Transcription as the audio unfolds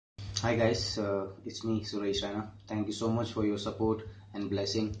Hi guys, it's me Raina. Thank you so much for your support and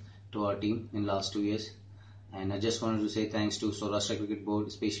blessing to our team in last 2 years. And I just wanted to say thanks to Saurashtra Cricket Board,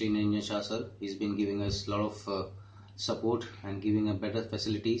 especially Niranjan Shah sir. He's been giving us a lot of support and giving us better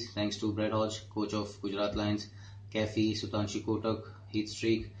facilities. Thanks to Brad Hodge, coach of Gujarat Lions, Kafi, Sutanshi Kotak, Heath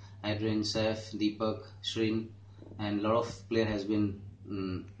Streak, Adrian Saif, Deepak, Shrin, and a lot of player has been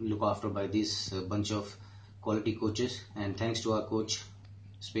looked after by this bunch of quality coaches. And thanks to our coach,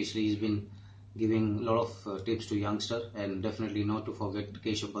 especially he's been giving a lot of tips to youngster, and definitely not to forget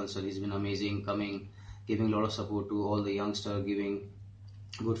Keshav Bansal. He's been amazing, coming, giving a lot of support to all the youngster, giving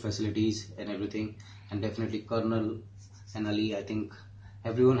good facilities and everything. And definitely Colonel and Ali, I think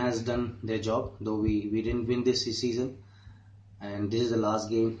everyone has done their job, though we didn't win this season, and this is the last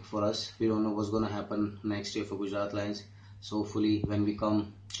game for us. We don't know what's going to happen next year for Gujarat Lions. So hopefully when we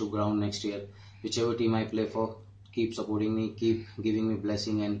come to ground next year, whichever team I play for, keep supporting me, keep giving me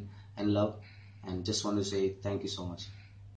blessing and love. And just want to say thank you so much.